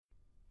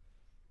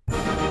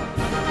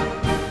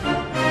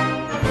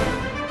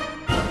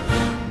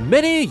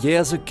Many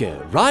years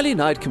ago, Riley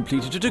Knight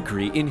completed a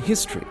degree in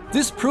history.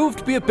 This proved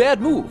to be a bad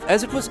move,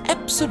 as it was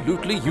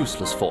absolutely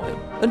useless for him.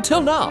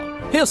 Until now.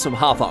 Here's some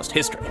half-assed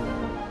history.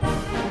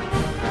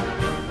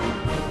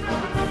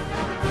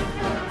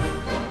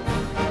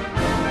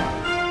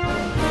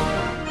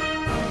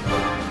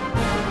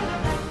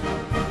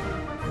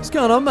 What's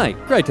going on, mate?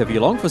 Great to have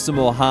you along for some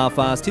more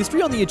half-assed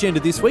history. On the agenda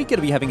this week, going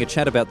to be having a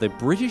chat about the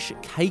British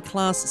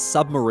K-Class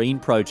submarine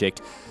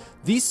project.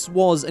 This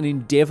was an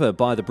endeavour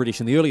by the British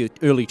in the early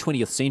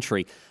 20th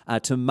century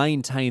to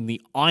maintain the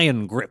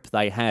iron grip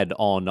they had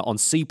on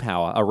sea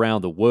power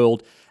around the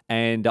world.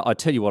 And I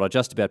tell you what, I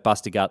just about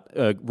bust a gut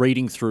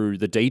reading through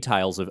the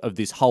details of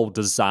this whole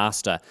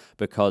disaster,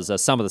 because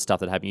some of the stuff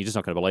that happened, you're just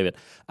not going to believe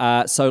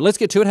it. So let's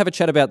get to it, have a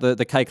chat about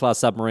the K-Class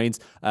submarines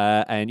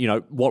and, you know,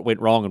 what went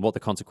wrong and what the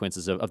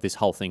consequences of this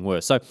whole thing were.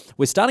 So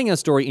we're starting our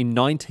story in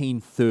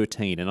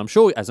 1913, and I'm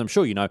sure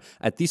you know,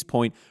 at this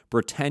point,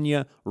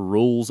 Britannia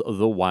rules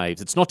the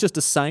waves. It's not just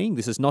a saying.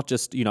 This is not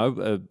just, you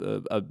know,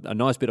 a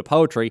nice bit of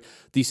poetry.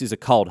 This is a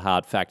cold,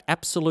 hard fact.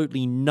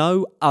 Absolutely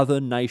no other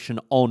nation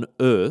on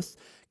earth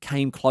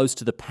came close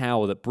to the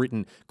power that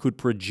Britain could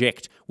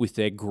project with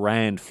their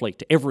grand fleet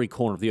to every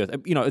corner of the earth.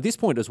 You know, at this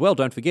point as well,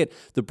 don't forget,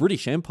 the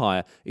British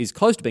Empire is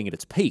close to being at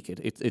its peak.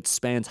 It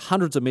spans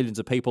hundreds of millions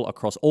of people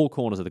across all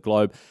corners of the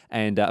globe,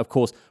 and of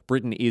course,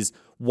 Britain is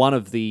one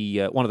of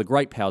the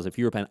great powers of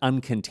Europe and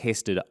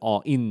uncontested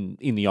in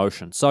the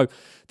ocean. So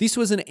this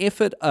was an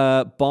effort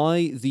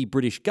by the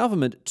British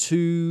government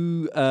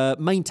to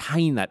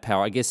maintain that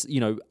power, I guess, you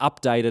know,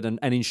 update it and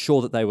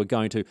ensure that they were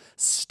going to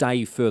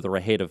stay further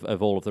ahead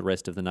of all of the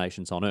rest of the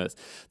nations on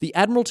Earth. The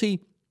Admiralty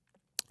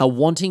are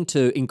wanting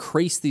to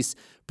increase this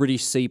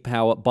British sea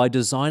power by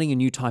designing a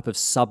new type of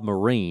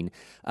submarine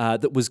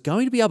that was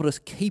going to be able to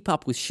keep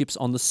up with ships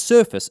on the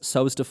surface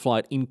so as to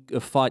fight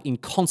in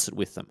concert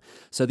with them.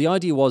 So the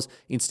idea was,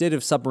 instead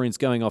of submarines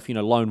going off, you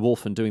know, lone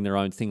wolf and doing their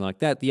own thing like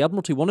that, the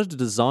Admiralty wanted to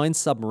design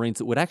submarines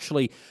that would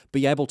actually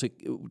be able to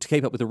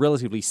keep up with the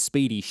relatively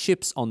speedy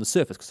ships on the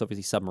surface, because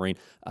obviously submarine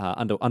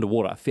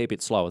underwater a fair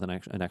bit slower than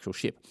an actual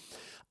ship.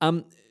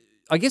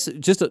 I guess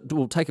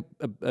we'll take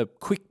a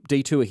quick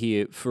detour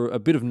here for a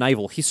bit of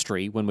naval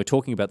history when we're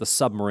talking about the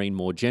submarine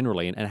more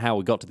generally, and how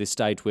we got to this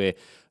stage where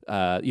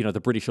you know, the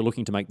British are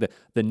looking to make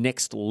the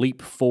next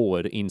leap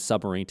forward in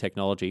submarine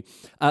technology.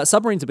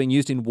 Submarines have been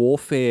used in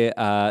warfare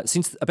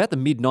since about the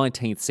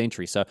mid-19th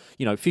century, so,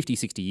 you know, 50,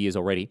 60 years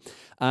already.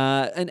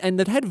 And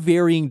they've had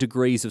varying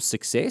degrees of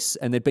success,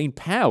 and they've been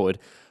powered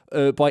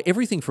by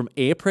everything from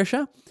air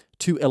pressure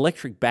to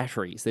electric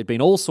batteries. There'd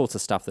been all sorts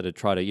of stuff that had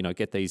tried to, you know,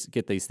 get these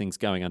things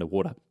going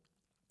underwater.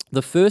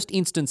 The first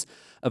instance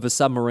of a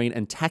submarine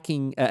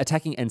attacking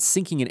and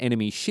sinking an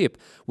enemy ship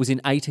was in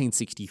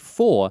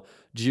 1864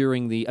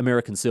 during the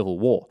American Civil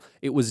War.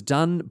 It was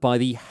done by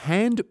the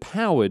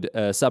hand-powered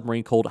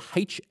submarine called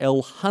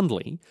H.L.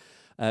 Hundley.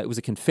 It was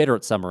a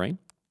Confederate submarine,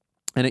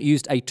 and it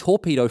used a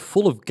torpedo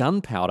full of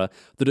gunpowder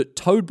that it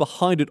towed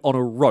behind it on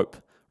a rope.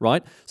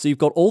 Right, so you've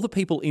got all the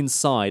people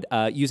inside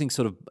using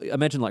sort of,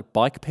 imagine like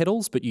bike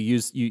pedals, but you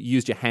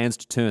used your hands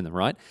to turn them,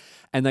 right?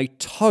 And they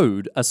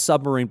towed a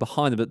submarine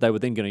behind them that they were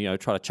then going to, you know,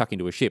 try to chuck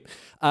into a ship.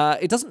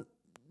 It doesn't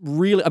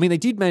really, I mean, they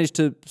did manage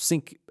to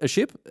sink a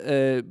ship, but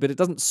it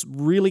doesn't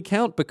really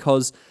count,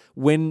 because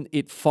when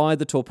it fired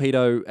the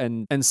torpedo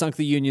and sunk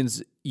the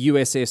Union's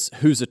USS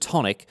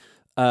Housatonic,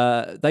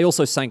 they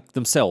also sank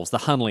themselves. The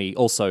Hundley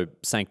also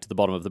sank to the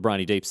bottom of the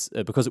briny deeps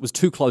because it was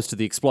too close to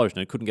the explosion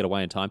and it couldn't get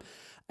away in time.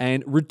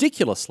 And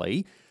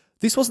ridiculously,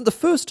 this wasn't the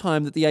first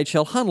time that the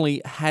H.L.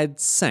 Hundley had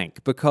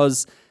sank,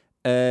 because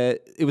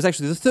it was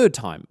actually the third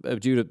time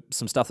due to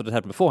some stuff that had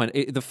happened beforehand.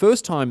 The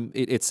first time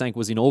it sank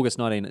was in August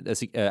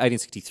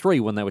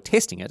 1863 when they were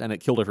testing it, and it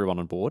killed everyone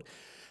on board.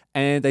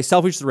 And they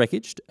salvaged the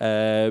wreckage,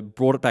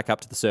 brought it back up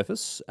to the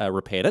surface,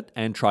 repaired it,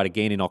 and tried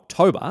again in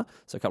October,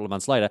 so a couple of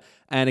months later.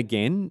 And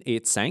again,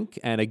 it sank,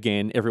 and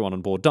again, everyone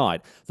on board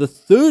died. The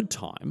third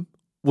time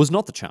was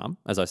not the charm,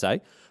 as I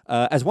say,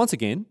 as once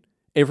again,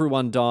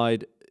 everyone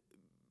died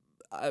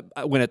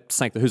when it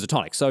sank the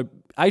Housatonic. So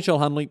H.L.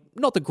 Hundley,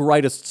 not the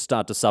greatest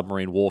start to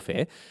submarine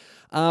warfare.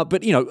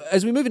 But, you know,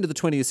 as we move into the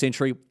 20th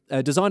century,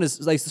 designers,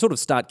 they sort of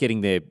start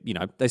getting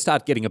they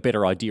start getting a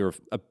better idea of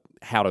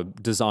how to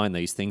design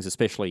these things,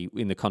 especially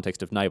in the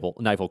context of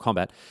naval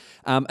combat.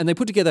 And they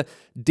put together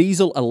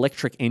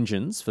diesel-electric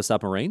engines for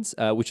submarines,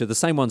 which are the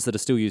same ones that are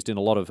still used in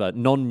a lot of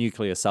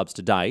non-nuclear subs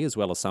today, as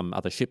well as some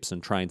other ships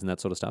and trains and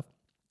that sort of stuff.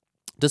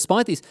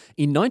 Despite this,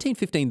 in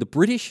 1915, the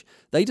British,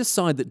 they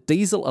decide that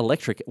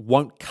diesel-electric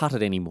won't cut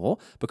it anymore,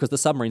 because the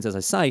submarines, as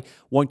I say,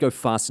 won't go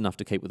fast enough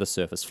to keep with the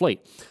surface fleet.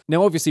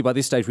 Now, obviously, by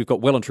this stage, we've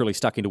got well and truly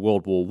stuck into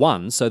World War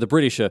I, so the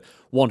British are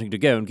wanting to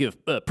go and give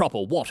proper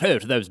what-ho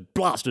to those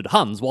blasted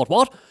Huns,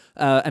 what?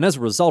 And as a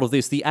result of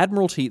this, the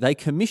Admiralty, they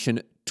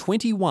commission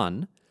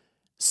 21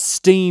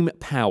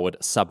 steam-powered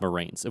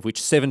submarines, of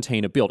which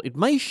 17 are built. It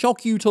may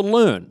shock you to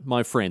learn,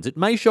 my friends, it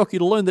may shock you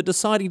to learn that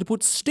deciding to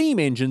put steam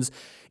engines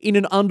in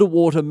an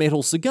underwater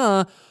metal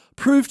cigar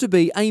proved to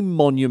be a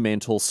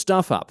monumental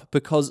stuff-up,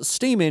 because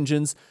steam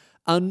engines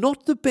are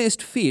not the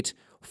best fit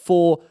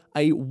for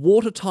a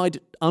watertight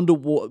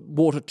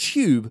underwater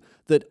tube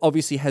that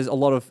obviously has a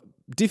lot of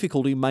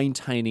difficulty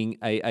maintaining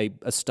a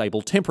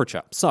stable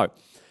temperature. So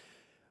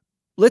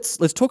let's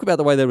talk about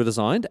the way they were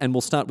designed, and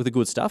we'll start with the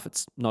good stuff.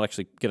 It's not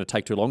actually going to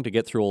take too long to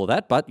get through all of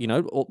that, but,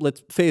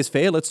 fair's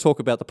fair. Let's talk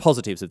about the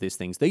positives of these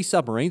things. These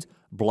submarines,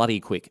 bloody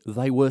quick.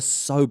 They were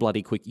so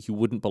bloody quick, you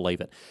wouldn't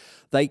believe it.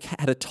 They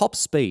had a top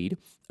speed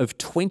of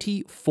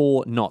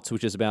 24 knots,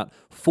 which is about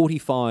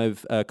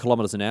 45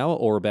 kilometers an hour,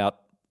 or about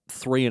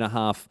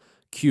 3.5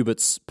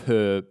 cubits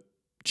per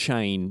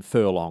chain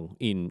furlong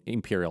in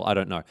imperial. I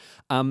don't know.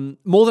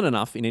 More than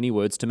enough, in any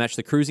words, to match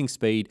the cruising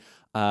speed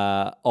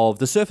of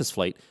the surface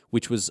fleet,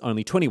 which was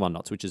only 21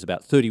 knots, which is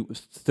about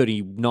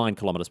 39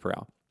 kilometers per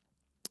hour.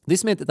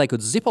 This meant that they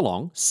could zip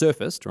along,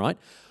 surfaced, right,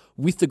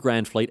 with the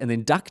Grand Fleet, and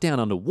then duck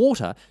down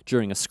underwater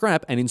during a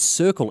scrap and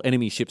encircle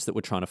enemy ships that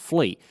were trying to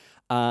flee.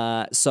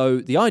 So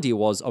the idea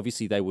was,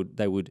 obviously, they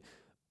would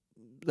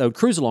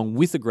cruise along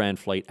with the Grand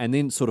Fleet and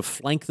then sort of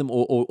flank them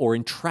or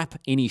entrap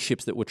any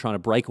ships that were trying to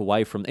break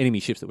away from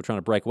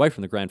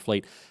the Grand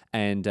Fleet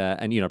and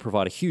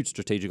provide a huge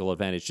strategical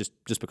advantage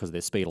just because of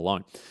their speed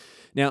alone.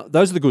 Now,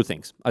 those are the good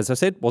things. As I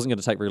said, wasn't going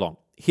to take very long.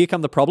 Here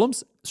come the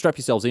problems. Strap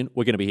yourselves in.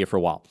 We're going to be here for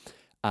a while.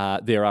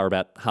 There are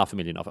about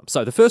 500,000 of them.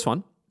 So the first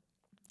one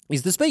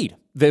is the speed.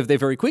 They're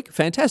very quick,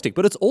 fantastic,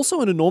 but it's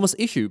also an enormous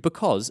issue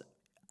because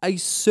a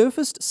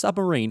surfaced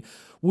submarine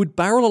would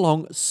barrel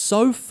along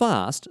so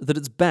fast that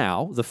its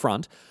bow, the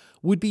front,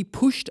 would be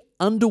pushed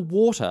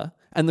underwater,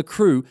 and the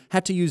crew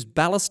had to use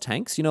ballast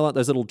tanks, like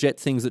those little jet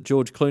things that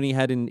George Clooney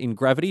had in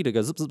Gravity to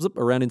go zip, zip, zip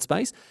around in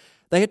space.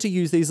 They had to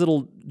use these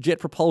little jet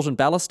propulsion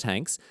ballast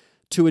tanks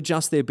to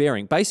adjust their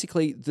bearing.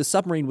 Basically, the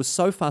submarine was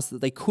so fast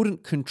that they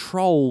couldn't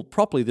control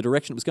properly the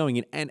direction it was going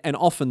in, and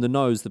often the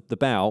nose, the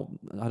bow,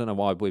 I don't know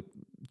why we're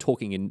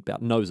talking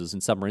about noses in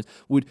submarines,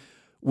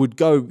 would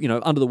go,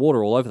 under the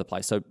water all over the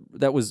place. So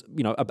that was,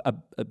 a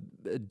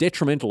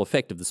detrimental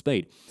effect of the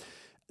speed.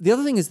 The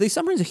other thing is these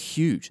submarines are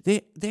huge.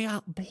 They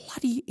are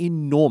bloody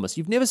enormous.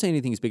 You've never seen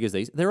anything as big as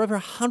these. They're over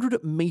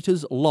 100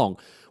 meters long,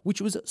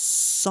 which was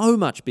so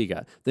much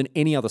bigger than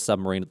any other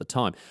submarine at the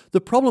time.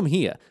 The problem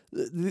here,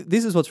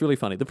 this is what's really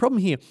funny. The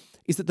problem here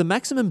is that the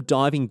maximum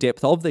diving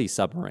depth of these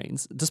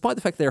submarines, despite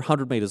the fact they're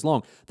 100 meters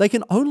long, they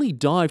can only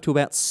dive to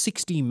about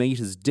 60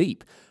 meters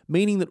deep,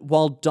 meaning that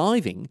while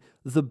diving,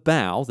 the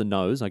bow, the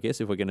nose, I guess,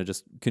 if we're going to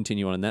just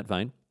continue on in that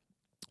vein,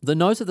 the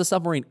nose of the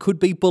submarine could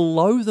be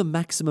below the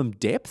maximum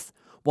depth,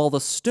 while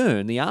the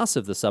stern, the arse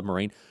of the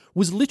submarine,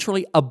 was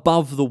literally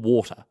above the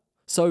water.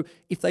 So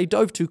if they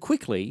dove too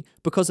quickly,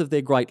 because of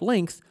their great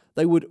length,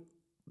 they would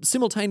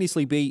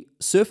simultaneously be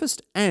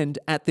surfaced and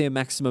at their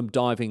maximum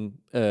diving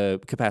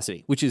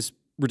capacity, which is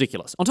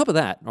ridiculous. On top of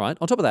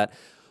that,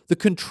 the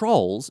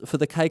controls for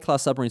the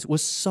K-class submarines were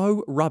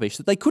so rubbish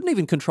that they couldn't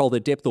even control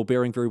their depth or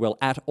bearing very well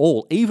at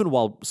all, even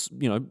while,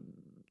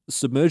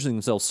 submerging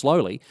themselves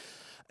slowly.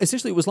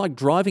 Essentially, it was like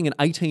driving an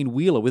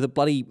 18-wheeler with a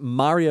bloody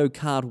Mario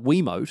Kart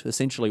Wiimote,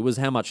 essentially, was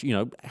how much,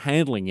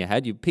 handling you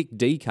had. You pick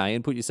DK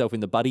and put yourself in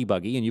the buddy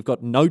buggy and you've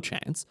got no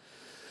chance.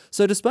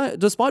 So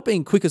despite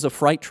being quick as a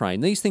freight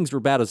train, these things are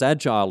about as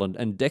agile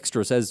and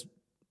dexterous as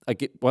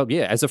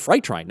a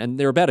freight train, and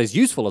they're about as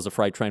useful as a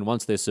freight train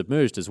once they're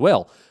submerged as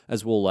well,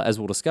 as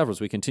we'll discover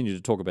as we continue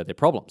to talk about their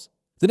problems.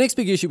 The next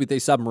big issue with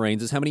these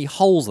submarines is how many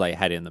holes they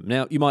had in them.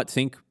 Now, you might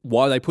think,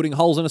 why are they putting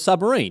holes in a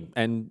submarine?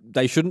 And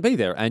they shouldn't be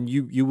there, and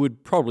you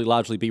would probably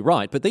largely be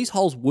right, but these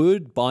holes were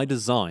by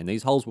design.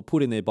 These holes were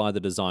put in there by the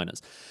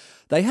designers.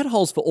 They had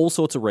holes for all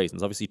sorts of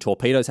reasons. Obviously,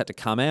 torpedoes had to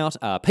come out.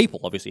 People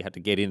obviously had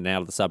to get in and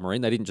out of the submarine.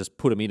 They didn't just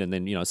put them in and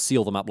then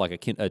seal them up like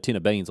a tin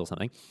of beans or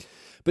something.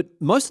 But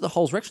most of the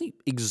holes were actually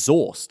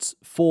exhausts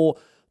for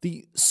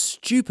the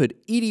stupid,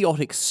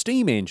 idiotic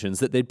steam engines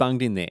that they'd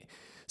bunged in there.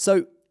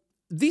 So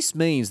this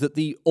means that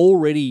the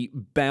already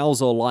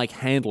Bowser-like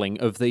handling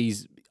of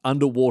these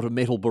underwater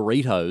metal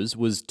burritos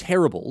was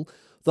terrible.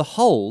 The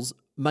holes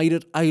made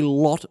it a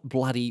lot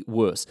bloody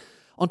worse.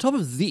 On top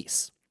of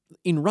this,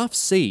 in rough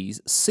seas,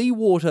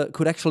 seawater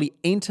could actually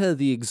enter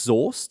the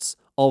exhausts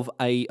of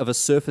a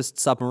surfaced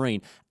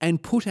submarine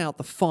and put out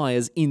the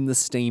fires in the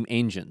steam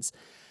engines.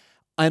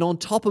 And on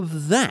top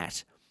of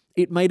that,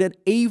 it made it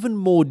even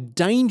more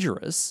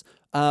dangerous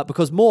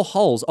because more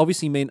holes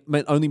obviously meant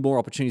only more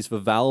opportunities for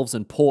valves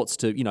and ports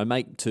to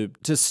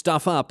to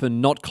stuff up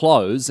and not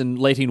close and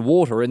let in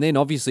water, and then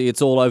obviously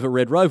it's all over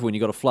Red Rover when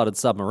you've got a flooded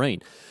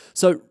submarine.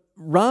 So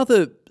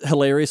rather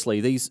hilariously,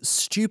 these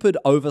stupid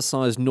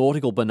oversized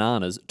nautical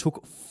bananas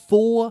took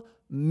 4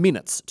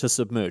 minutes to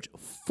submerge.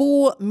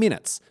 4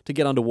 minutes to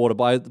get underwater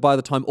by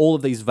the time all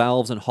of these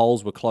valves and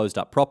holes were closed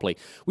up properly,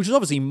 which is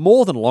obviously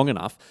more than long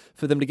enough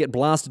for them to get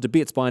blasted to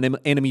bits by an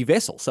enemy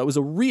vessel. So it was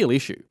a real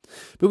issue.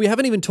 But we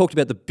haven't even talked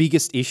about the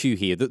biggest issue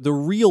here, the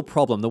real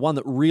problem, the one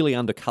that really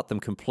undercut them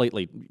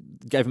completely,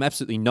 gave them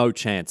absolutely no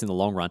chance in the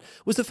long run,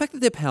 was the fact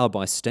that they're powered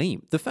by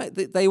steam. The fact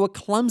that they were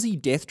clumsy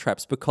death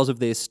traps because of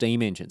their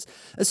steam engines.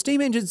 A steam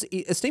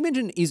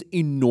engine is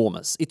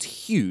enormous. It's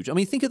huge. I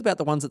mean, think about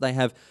the ones that they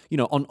have,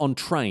 on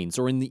trains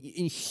or in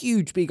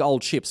huge big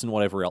old ships and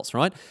whatever else,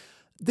 right?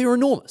 They're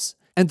enormous.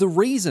 And the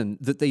reason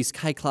that these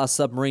K-class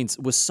submarines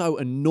were so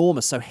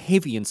enormous, so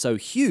heavy and so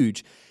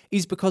huge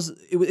is because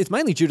it's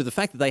mainly due to the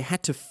fact that they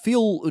had to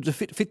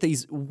fit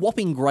these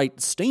whopping great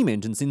steam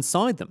engines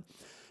inside them.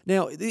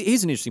 Now,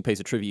 here's an interesting piece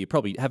of trivia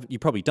you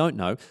probably don't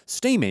know.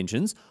 Steam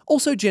engines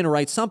also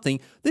generate something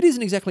that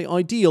isn't exactly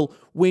ideal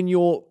when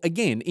you're,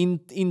 again,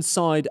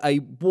 inside a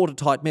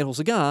watertight metal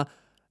cigar,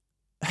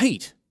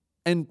 heat,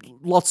 and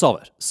lots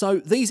of it. So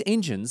these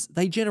engines,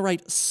 they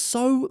generate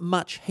so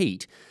much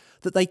heat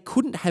that they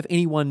couldn't have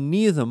anyone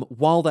near them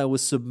while they were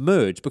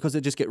submerged because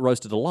they'd just get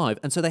roasted alive.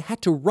 And so they had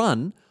to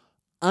run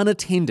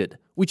unattended,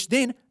 which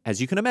then,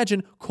 as you can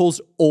imagine, caused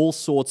all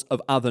sorts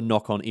of other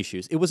knock-on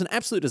issues. It was an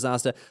absolute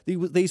disaster.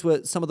 These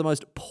were some of the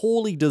most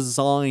poorly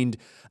designed,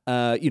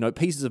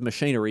 pieces of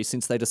machinery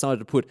since they decided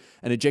to put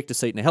an ejector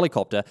seat in a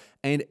helicopter.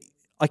 And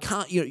I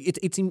can't,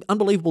 it's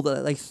unbelievable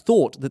that they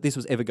thought that this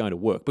was ever going to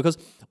work, because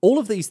all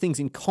of these things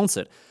in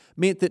concert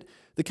meant that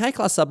the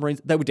K-class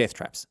submarines, they were death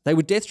traps. They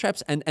were death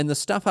traps, and the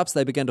stuff-ups,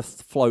 they began to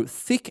flow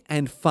thick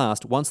and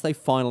fast once they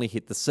finally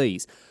hit the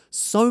seas.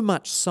 So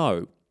much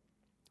so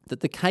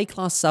that the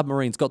K-class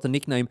submarines got the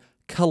nickname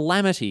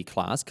Calamity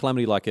Class,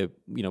 Calamity like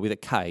with a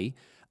K,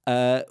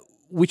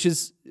 which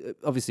is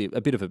obviously a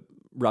bit of a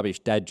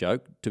rubbish dad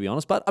joke, to be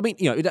honest, but I mean,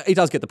 it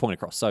does get the point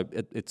across, so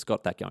it's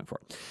got that going for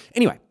it.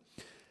 Anyway,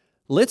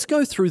 let's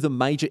go through the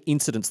major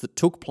incidents that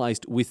took place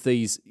with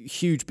these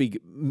huge, big,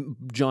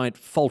 giant,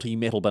 faulty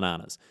metal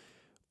bananas.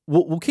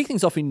 We'll kick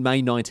things off in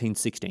May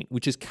 1916,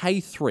 which is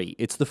K3.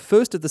 It's the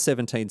first of the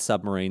 17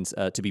 submarines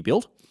to be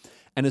built.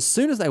 And as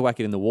soon as they whack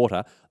it in the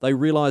water, they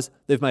realise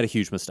they've made a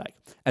huge mistake,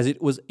 as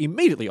it was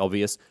immediately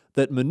obvious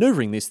that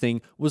manoeuvring this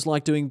thing was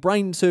like doing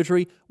brain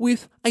surgery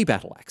with a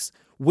battle axe.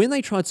 When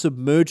they tried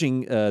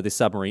submerging this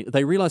submarine,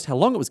 they realised how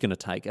long it was going to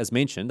take. As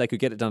mentioned, they could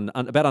get it done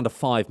about under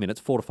 5 minutes,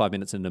 4 to 5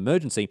 minutes in an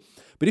emergency.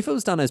 But if it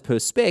was done as per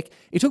spec,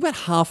 it took about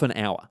half an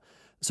hour.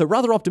 So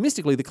rather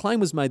optimistically, the claim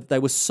was made that they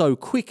were so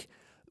quick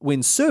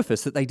when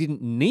surfaced that they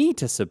didn't need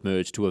to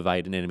submerge to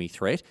evade an enemy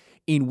threat,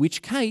 in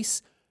which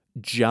case,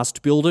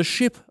 just build a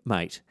ship,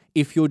 mate.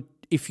 If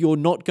you're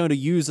not going to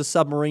use a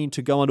submarine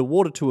to go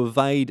underwater to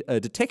evade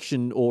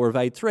detection or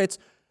evade threats,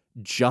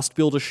 just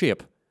build a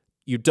ship.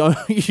 You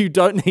don't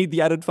need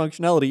the added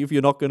functionality if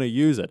you're not going to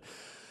use it.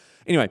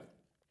 Anyway,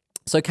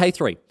 so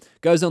K3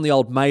 goes on the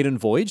old maiden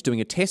voyage,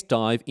 doing a test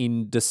dive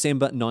in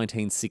December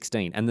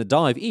 1916. And the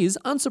dive is,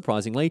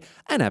 unsurprisingly,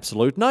 an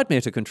absolute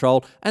nightmare to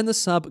control, and the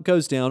sub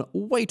goes down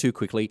way too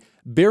quickly,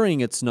 burying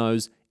its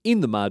nose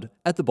in the mud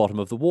at the bottom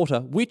of the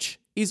water, which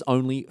is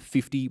only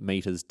 50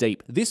 metres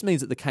deep. This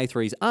means that the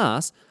K3's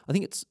arse, I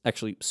think it's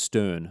actually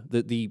stern,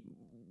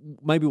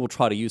 maybe we'll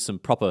try to use some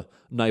proper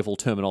naval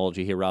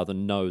terminology here rather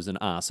than nose and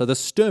arse. So the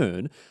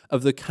stern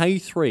of the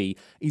K3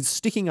 is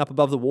sticking up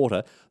above the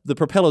water, the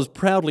propellers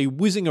proudly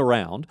whizzing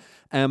around.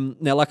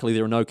 Now, luckily,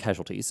 there are no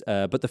casualties,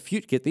 but the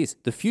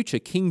future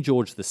King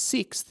George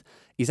VI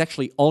is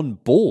actually on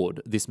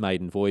board this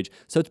maiden voyage.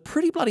 So it's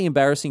pretty bloody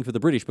embarrassing for the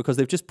British, because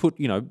they've just put,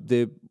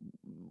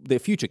 their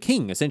future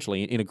king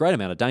essentially in a great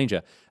amount of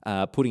danger,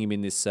 putting him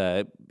in this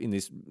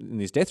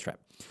death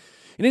trap.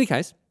 In any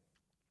case,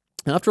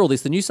 after all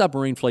this, the new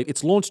submarine fleet,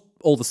 it's launched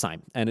all the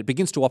same, and it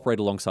begins to operate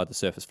alongside the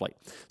surface fleet.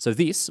 So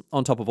this,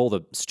 on top of all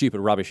the stupid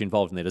rubbish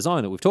involved in their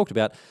design that we've talked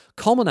about,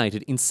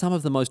 culminated in some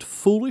of the most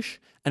foolish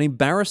and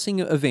embarrassing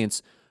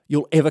events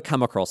you'll ever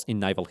come across in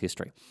naval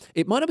history.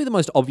 It might not be the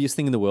most obvious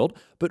thing in the world,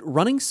 but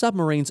running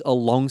submarines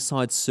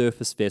alongside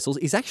surface vessels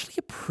is actually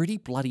a pretty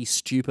bloody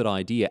stupid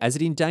idea, as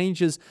it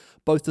endangers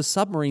both the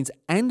submarines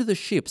and the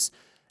ships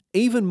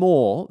even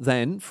more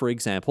than, for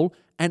example,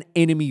 an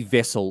enemy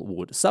vessel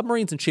would.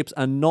 Submarines and ships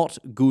are not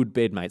good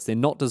bedmates. They're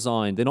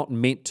not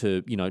meant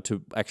to,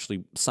 to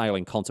actually sail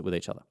in concert with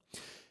each other.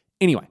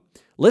 Anyway,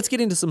 let's get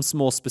into some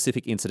more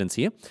specific incidents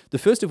here. The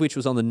first of which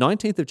was on the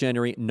 19th of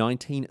January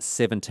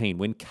 1917,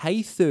 when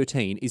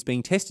K13 is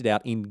being tested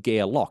out in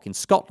Gare Loch in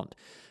Scotland,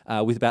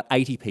 with about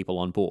 80 people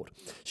on board.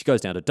 She goes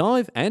down to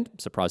dive and,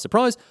 surprise,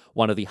 surprise,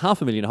 one of the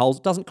 500,000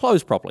 holes doesn't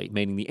close properly,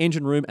 meaning the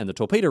engine room and the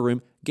torpedo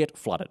room get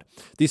flooded.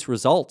 This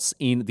results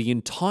in the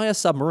entire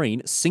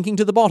submarine sinking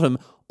to the bottom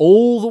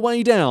all the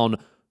way down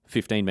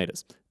 15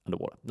 metres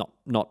underwater.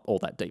 Not all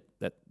that deep,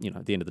 at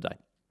the end of the day.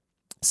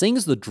 Seeing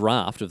as the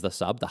draft of the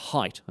sub, the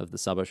height of the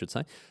sub, I should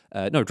say,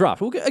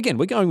 draft. Again,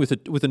 we're going with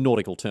a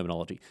nautical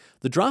terminology.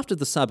 The draft of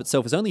the sub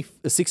itself is only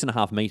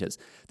 6.5 meters.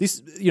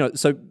 This,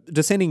 so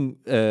descending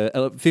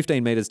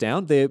 15 meters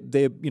down, they're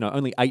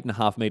only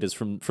 8.5 meters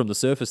from the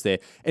surface there.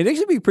 It'd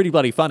actually be pretty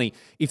bloody funny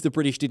if the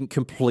British didn't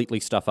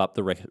completely stuff up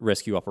the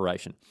rescue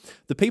operation.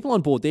 The people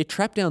on board, they're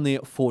trapped down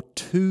there for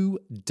 2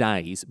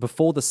 days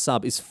before the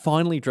sub is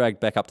finally dragged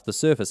back up to the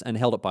surface and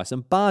held up by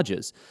some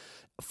barges.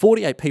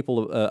 48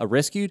 people are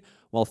rescued,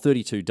 while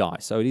 32 die.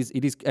 So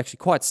it is actually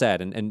quite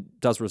sad and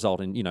does result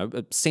in,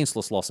 a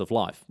senseless loss of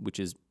life, which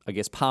is, I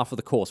guess, par for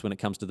the course when it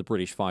comes to the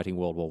British fighting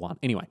World War I.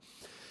 Anyway,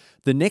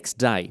 the next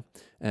day,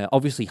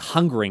 obviously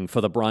hungering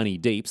for the briny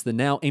deeps, the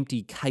now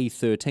empty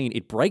K13,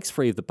 it breaks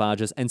free of the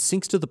barges and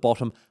sinks to the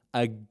bottom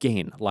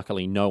again.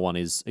 Luckily, no one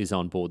is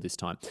on board this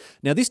time.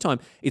 Now, this time,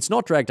 it's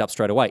not dragged up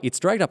straight away. It's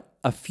dragged up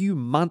a few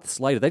months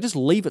later. They just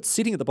leave it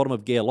sitting at the bottom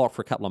of Gare Lock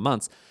for a couple of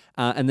months,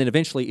 and then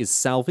eventually is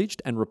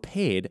salvaged and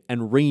repaired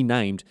and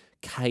renamed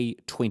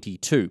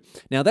K22.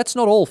 Now, that's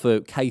not all for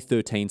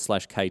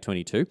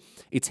K13/K22.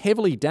 It's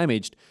heavily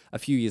damaged a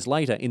few years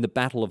later in the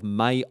Battle of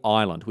May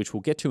Island, which we'll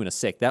get to in a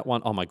sec. That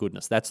one, oh my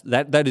goodness, that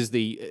is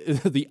the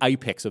the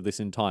apex of this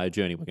entire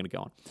journey we're going to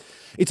go on.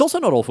 It's also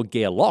not all for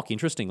Gare Lock,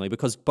 interestingly,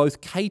 because both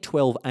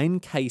K12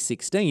 and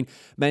K16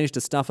 managed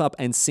to stuff up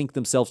and sink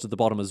themselves to the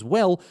bottom as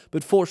well,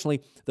 but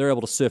fortunately, they're able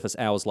to surface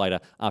hours later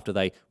after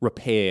they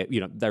repair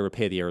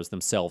the errors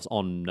themselves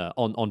on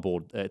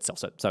board itself.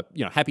 So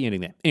happy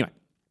ending there. Anyway.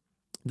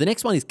 The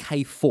next one is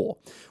K4,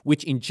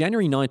 which in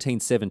January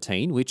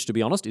 1917, which to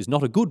be honest is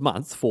not a good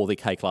month for the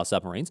K-class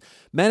submarines,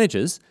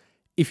 manages,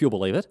 if you'll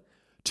believe it,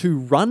 to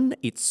run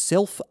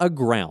itself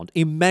aground.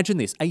 Imagine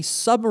this, a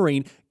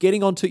submarine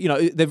getting onto,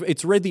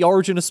 it's read The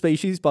Origin of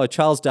Species by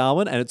Charles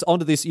Darwin, and it's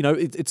onto this,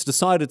 it's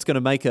decided it's going to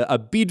make a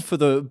bid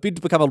to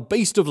become a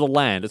beast of the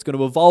land. It's going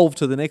to evolve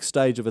to the next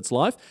stage of its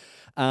life,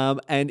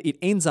 and it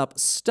ends up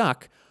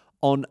stuck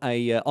on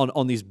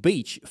this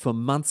beach for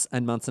months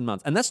and months and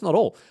months. And that's not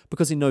all,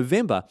 because in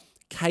November,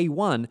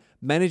 K1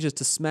 manages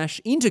to smash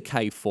into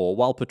K4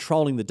 while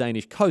patrolling the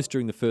Danish coast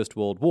during the First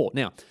World War.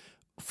 Now,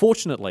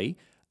 fortunately,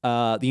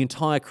 the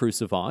entire crew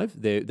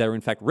survived. They were in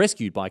fact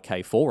rescued by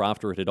K4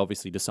 after it had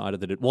obviously decided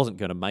that it wasn't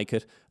going to make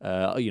it,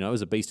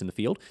 as a beast in the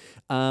field.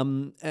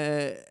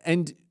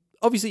 And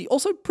obviously,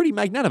 also pretty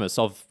magnanimous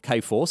of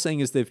K4,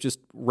 seeing as they've just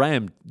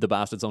rammed the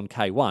bastards on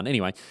K1.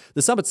 Anyway,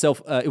 the sub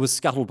itself, it was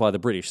scuttled by the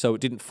British, so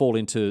it didn't fall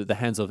into the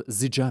hands of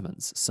the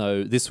Germans.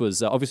 So this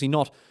was obviously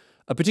not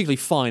a particularly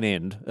fine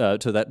end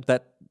to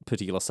that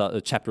particular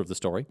chapter of the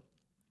story.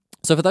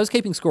 So for those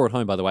keeping score at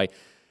home, by the way,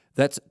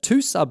 that's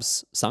 2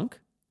 subs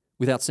sunk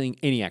without seeing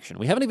any action.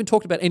 We haven't even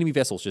talked about enemy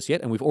vessels just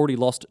yet, and we've already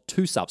lost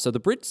 2 subs. So the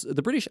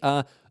British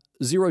are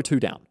 0-2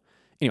 down.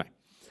 Anyway.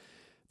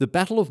 The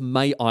Battle of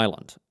May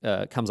Island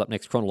comes up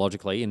next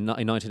chronologically in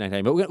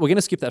 1918, but we're going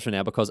to skip that for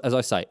now because, as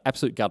I say,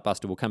 absolute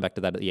gutbuster. We'll come back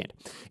to that at the end.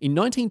 In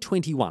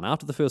 1921,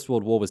 after the First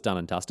World War was done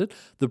and dusted,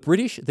 the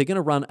British, they're going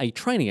to run a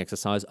training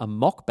exercise, a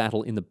mock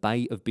battle in the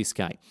Bay of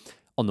Biscay.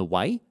 On the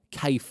way,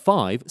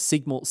 K5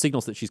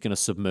 signals that she's going to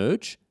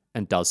submerge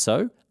and does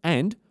so,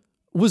 and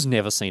was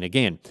never seen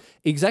again.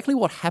 Exactly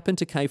what happened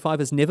to K5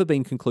 has never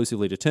been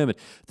conclusively determined.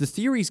 The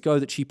theories go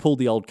that she pulled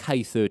the old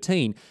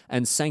K13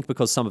 and sank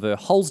because some of her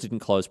holes didn't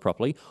close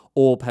properly,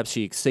 or perhaps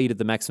she exceeded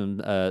the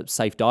maximum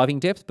safe diving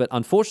depth, but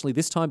unfortunately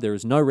this time there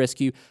is no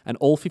rescue and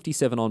all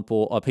 57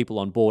 people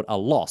on board are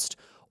lost.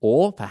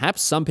 Or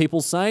perhaps some people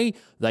say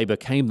they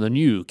became the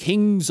new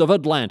Kings of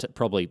Atlantis.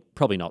 Probably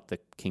not the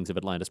Kings of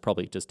Atlantis,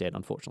 probably just dead,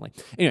 unfortunately.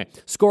 Anyway,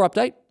 score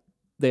update.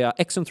 They are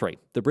X and 3.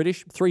 The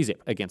British, 3-0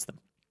 against them.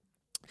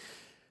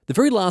 The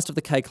very last of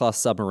the K-class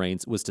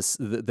submarines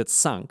that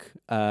sunk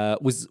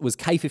was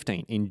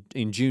K-15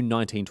 in June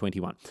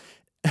 1921.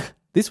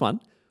 This one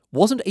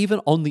wasn't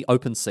even on the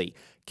open sea.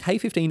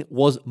 K-15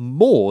 was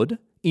moored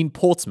in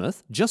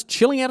Portsmouth, just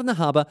chilling out in the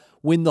harbour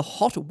when the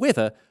hot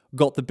weather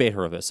got the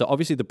better of her. So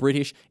obviously the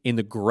British, in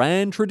the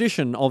grand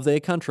tradition of their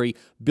country,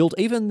 built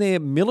even their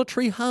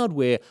military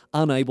hardware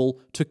unable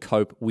to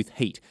cope with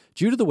heat.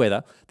 Due to the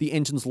weather, the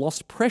engines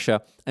lost pressure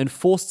and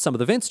forced some of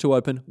the vents to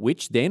open,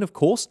 which then, of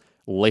course,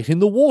 let in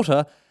the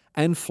water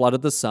and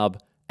flooded the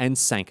sub and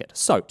sank it.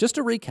 So, just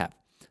to recap,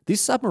 this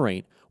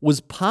submarine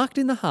was parked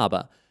in the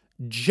harbour,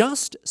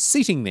 just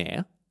sitting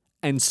there,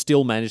 and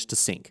still managed to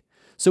sink.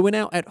 So we're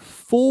now at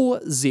 4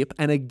 zip,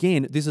 and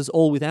again, this is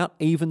all without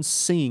even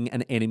seeing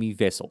an enemy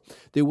vessel.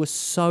 There were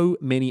so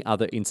many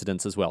other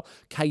incidents as well.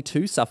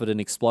 K2 suffered an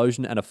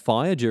explosion and a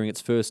fire during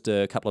its first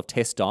couple of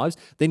test dives,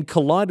 then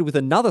collided with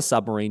another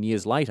submarine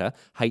years later,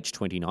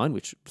 H-29,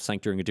 which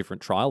sank during a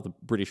different trial. The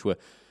British were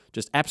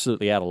just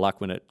absolutely out of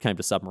luck when it came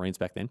to submarines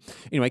back then.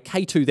 Anyway,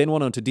 K2 then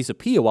went on to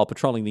disappear while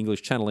patrolling the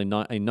English Channel in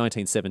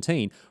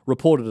 1917,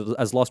 reported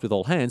as lost with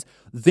all hands,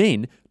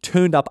 then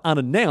turned up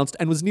unannounced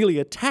and was nearly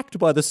attacked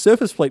by the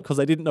surface fleet because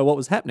they didn't know what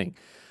was happening.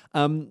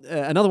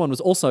 Another one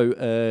was also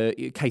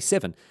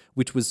K7,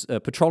 which was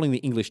patrolling the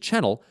English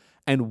Channel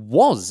and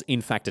was, in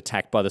fact,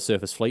 attacked by the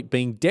surface fleet,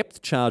 being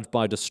depth charged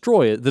by the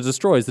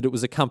destroyers that it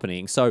was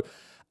accompanying. So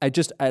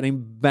just an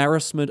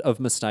embarrassment of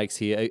mistakes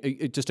here,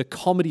 just a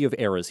comedy of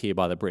errors here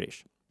by the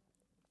British.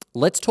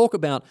 Let's talk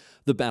about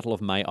the Battle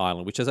of May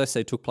Island, which, as I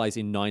said, took place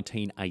in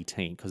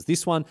 1918, because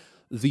this one,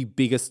 the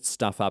biggest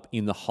stuff up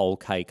in the whole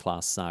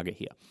K-class saga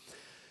here.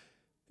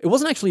 It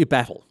wasn't actually a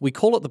battle. We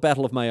call it the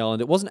Battle of May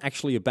Island. It wasn't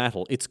actually a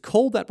battle. It's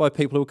called that by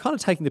people who are kind of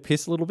taking the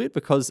piss a little bit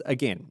because,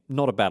 again,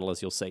 not a battle,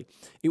 as you'll see.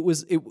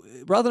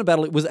 Rather than a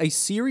battle, it was a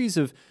series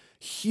of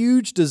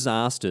huge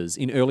disasters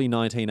in early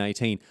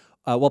 1918,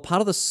 while part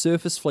of the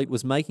surface fleet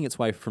was making its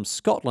way from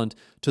Scotland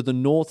to the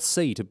North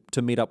Sea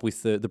to meet up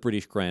with the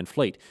British Grand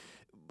Fleet.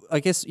 I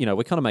guess,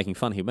 we're kind of making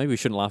fun here. Maybe we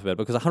shouldn't laugh about it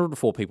because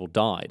 104 people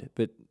died.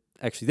 But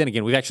Actually, then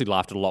again, we've actually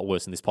laughed at a lot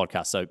worse in this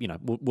podcast, so,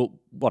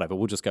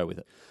 we'll just go with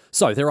it.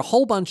 So there are a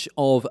whole bunch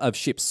of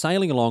ships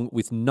sailing along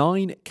with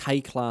 9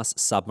 K-class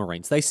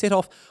submarines. They set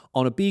off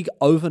on a big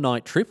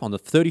overnight trip on the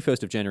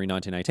 31st of January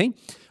 1918,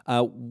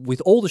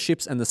 with all the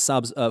ships and the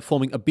subs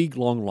forming a big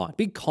long line,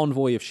 big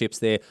convoy of ships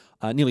there,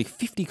 nearly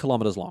 50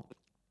 kilometres long.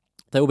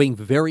 They were being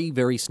very,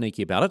 very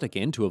sneaky about it,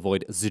 again, to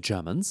avoid the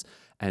Germans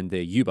and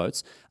their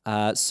U-boats.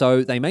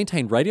 So they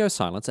maintained radio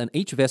silence, and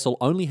each vessel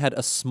only had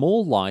a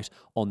small light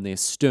on their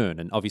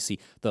stern. And obviously,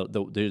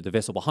 the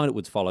vessel behind it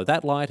would follow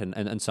that light,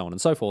 and so on and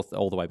so forth,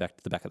 all the way back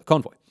to the back of the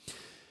convoy.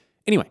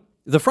 Anyway,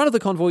 the front of the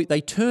convoy, they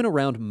turn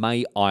around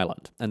May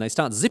Island, and they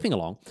start zipping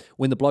along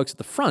when the blokes at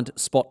the front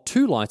spot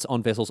 2 lights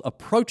on vessels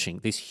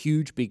approaching this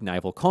huge, big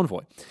naval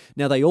convoy.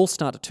 Now, they all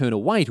start to turn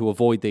away to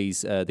avoid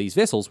these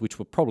vessels, which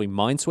were probably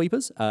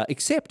minesweepers,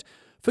 except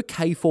for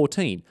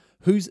K-14,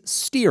 whose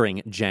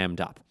steering jammed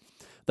up.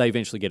 They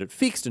eventually get it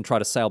fixed and try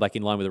to sail back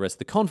in line with the rest of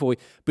the convoy,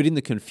 but in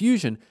the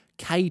confusion,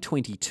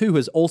 K-22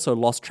 has also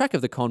lost track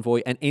of the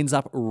convoy and ends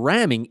up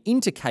ramming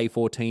into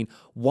K-14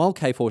 while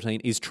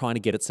K-14 is trying to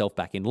get itself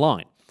back in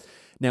line.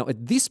 Now,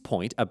 at this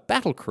point, a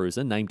battle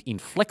cruiser named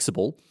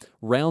Inflexible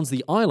rounds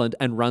the island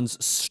and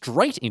runs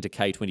straight into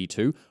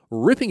K-22,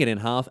 ripping it in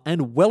half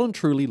and well and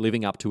truly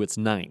living up to its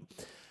name.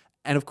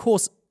 And of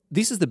course,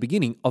 this is the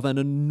beginning of an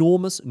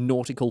enormous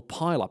nautical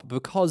pileup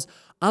because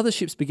other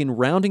ships begin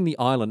rounding the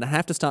island and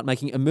have to start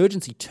making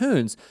emergency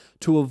turns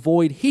to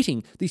avoid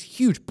hitting this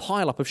huge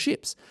pileup of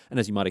ships. And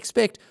as you might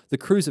expect, the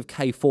crews of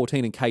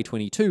K-14 and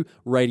K-22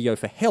 radio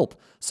for help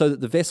so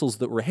that the vessels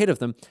that were ahead of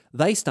them,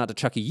 they start to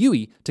chuck a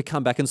Yui to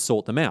come back and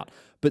sort them out.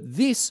 But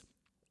this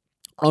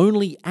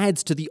only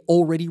adds to the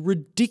already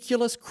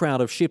ridiculous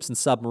crowd of ships and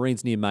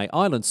submarines near May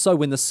Island. So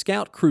when the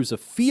scout cruiser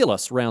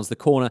Fearless rounds the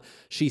corner,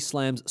 she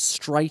slams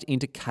straight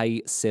into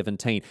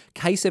K-17.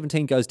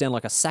 K-17 goes down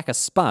like a sack of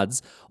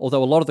spuds,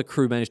 although a lot of the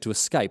crew managed to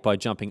escape by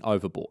jumping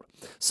overboard.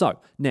 So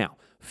now,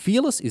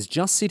 Fearless is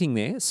just sitting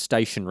there,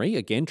 stationary,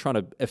 again, trying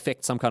to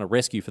effect some kind of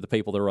rescue for the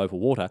people that are over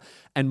water,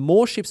 and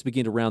more ships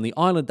begin to round the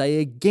island. They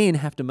again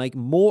have to make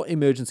more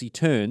emergency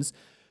turns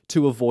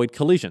to avoid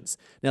collisions.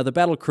 Now, the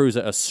battle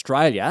cruiser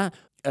Australia,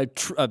 a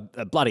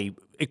bloody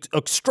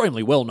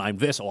extremely well-named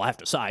vessel, I have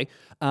to say,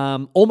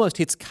 almost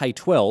hits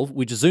K-12,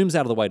 which zooms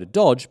out of the way to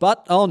dodge,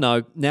 but oh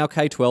no, now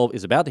K-12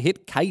 is about to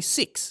hit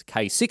K-6.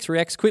 K-6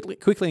 reacts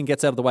quickly and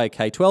gets out of the way of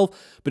K-12,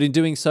 but in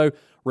doing so,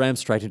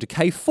 rams straight into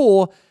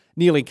K-4,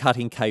 nearly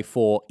cutting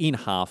K-4 in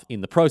half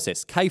in the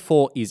process.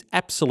 K-4 is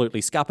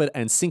absolutely scuppered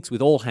and sinks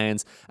with all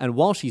hands, and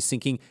while she's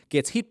sinking,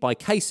 gets hit by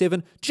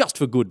K-7 just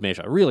for good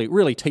measure.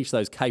 Really teach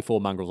those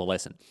K-4 mongrels a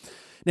lesson.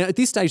 Now, at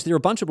this stage, there are a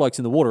bunch of blokes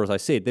in the water, as I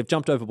said. They've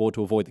jumped overboard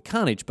to avoid the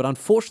carnage, but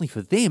unfortunately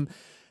for them,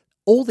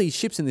 all these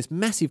ships in this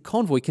massive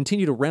convoy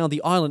continue to round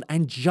the island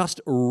and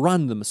just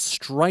run them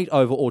straight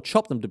over or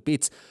chop them to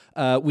bits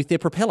with their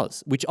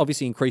propellers, which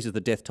obviously increases the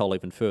death toll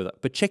even further.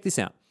 But check this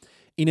out.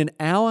 In an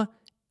hour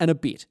and a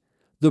bit,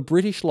 the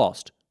British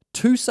lost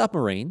 2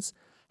 submarines,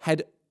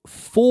 had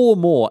 4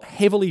 more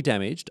heavily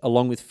damaged,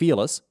 along with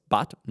Fearless,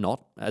 but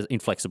not as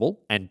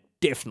Inflexible, and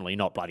definitely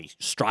not bloody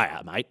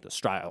Australia, mate.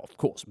 Australia, of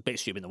course,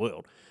 best ship in the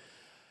world.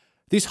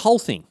 This whole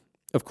thing,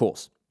 of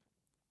course,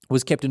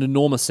 was kept an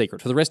enormous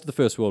secret for the rest of the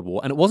First World War,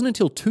 and it wasn't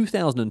until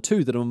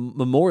 2002 that a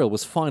memorial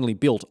was finally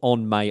built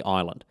on May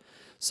Island.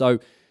 So,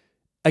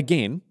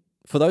 again,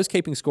 for those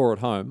keeping score at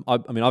home,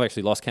 I've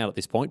actually lost count at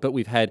this point, but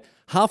we've had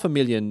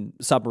 500,000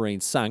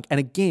 submarines sunk, and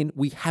again,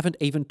 we haven't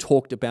even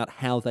talked about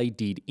how they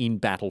did in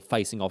battle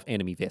facing off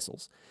enemy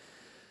vessels.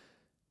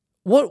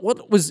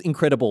 What was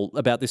incredible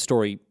about this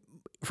story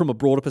from a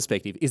broader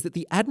perspective is that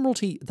the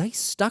Admiralty, they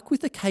stuck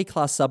with the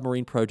K-class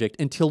submarine project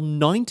until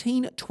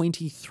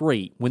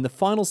 1923, when the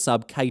final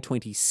sub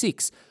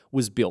K-26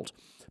 was built.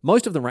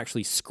 Most of them were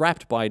actually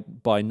scrapped by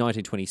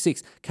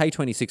 1926.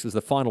 K-26 was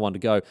the final one to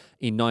go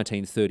in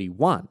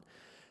 1931.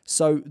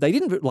 So they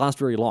didn't last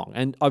very long.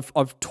 And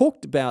I've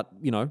talked about,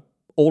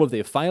 all of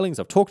their failings.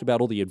 I've talked about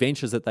all the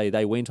adventures that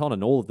they went on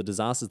and all of the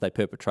disasters they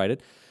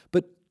perpetrated.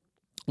 But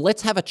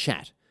let's have a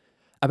chat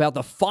about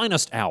the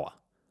finest hour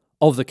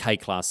of the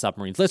K-class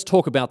submarines. Let's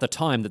talk about the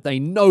time that they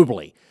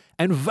nobly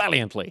and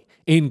valiantly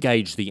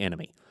engaged the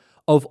enemy.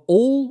 Of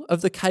all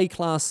of the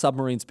K-class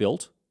submarines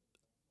built,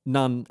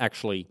 none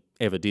actually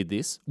ever did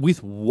this,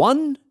 with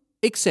one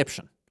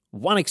exception,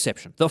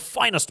 the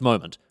finest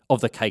moment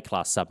of the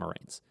K-class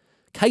submarines.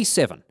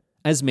 K7,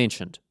 as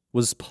mentioned,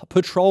 was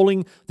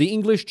patrolling the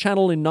English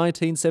Channel in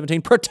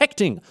 1917,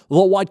 protecting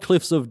the White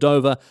Cliffs of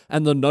Dover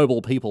and the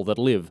noble people that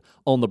live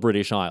on the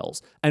British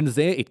Isles. And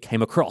there it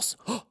came across,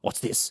 what's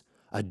this?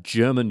 A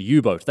German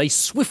U-boat. They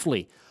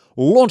swiftly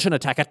launch an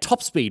attack at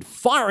top speed,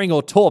 firing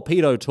a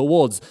torpedo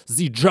towards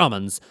the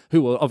Germans,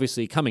 who were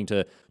obviously coming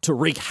to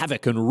wreak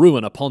havoc and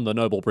ruin upon the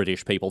noble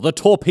British people. The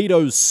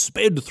torpedoes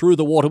sped through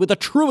the water with the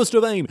truest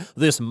of aim,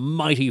 this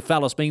mighty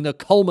phallus being the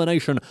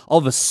culmination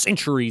of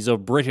centuries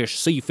of British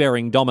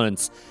seafaring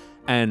dominance,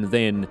 and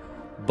then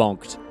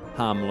bonked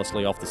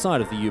harmlessly off the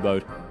side of the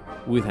U-boat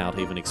without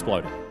even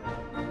exploding.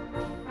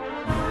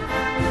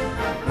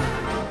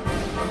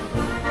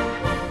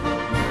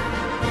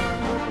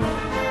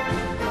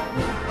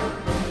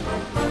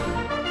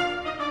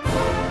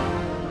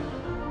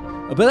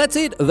 But that's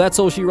it. That's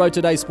all she wrote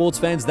today, sports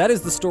fans. That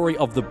is the story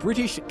of the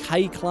British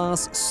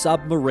K-class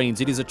submarines.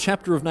 It is a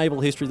chapter of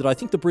naval history that I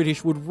think the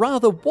British would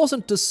rather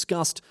wasn't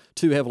discussed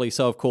too heavily.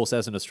 So, of course,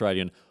 as an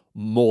Australian,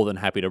 more than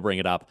happy to bring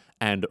it up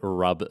and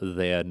rub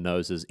their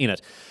noses in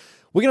it.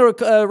 We're going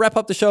to wrap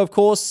up the show, of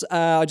course.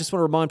 I just want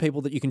to remind people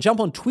that you can jump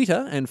on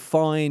Twitter and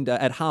find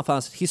at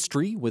Half-Assed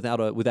History without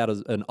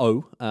an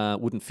O.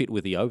 Wouldn't fit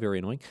with the O, very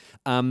annoying.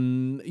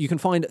 You can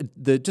find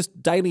the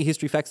just daily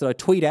history facts that I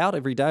tweet out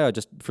every day. I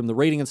just from the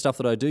reading and stuff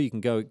that I do, you can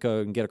go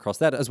and get across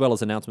that, as well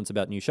as announcements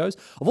about new shows.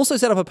 I've also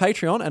set up a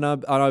Patreon, and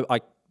I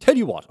tell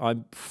you what,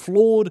 I'm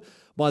floored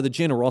by the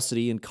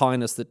generosity and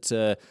kindness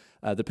that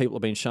the people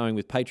have been showing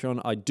with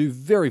Patreon. I do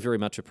very, very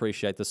much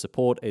appreciate the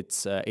support.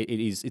 It's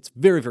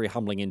very, very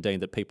humbling indeed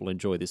that people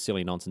enjoy this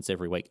silly nonsense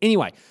every week.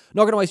 Anyway,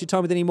 not going to waste your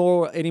time with any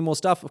more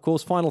stuff. Of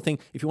course, final thing,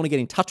 if you want to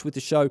get in touch with the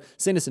show,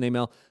 send us an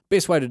email.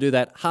 Best way to do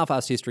that,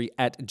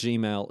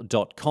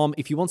 halfassedhistory@gmail.com.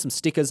 If you want some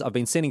stickers, I've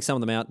been sending some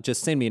of them out.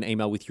 Just send me an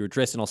email with your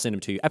address and I'll send them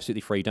to you absolutely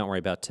free. Don't worry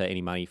about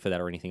any money for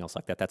that or anything else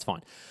like that. That's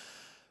fine.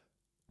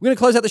 We're going to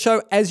close out the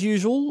show, as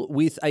usual,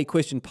 with a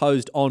question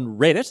posed on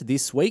Reddit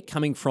this week,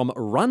 coming from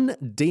Run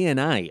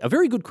DNA. A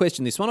very good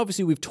question, this one.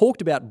 Obviously, we've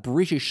talked about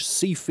British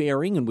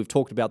seafaring, and we've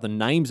talked about the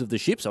names of the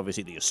ships,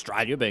 obviously the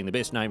Australia being the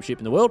best named ship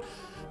in the world.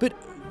 But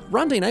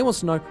Run DNA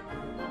wants to know,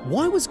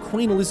 why was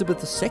Queen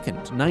Elizabeth II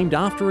named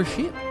after a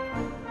ship?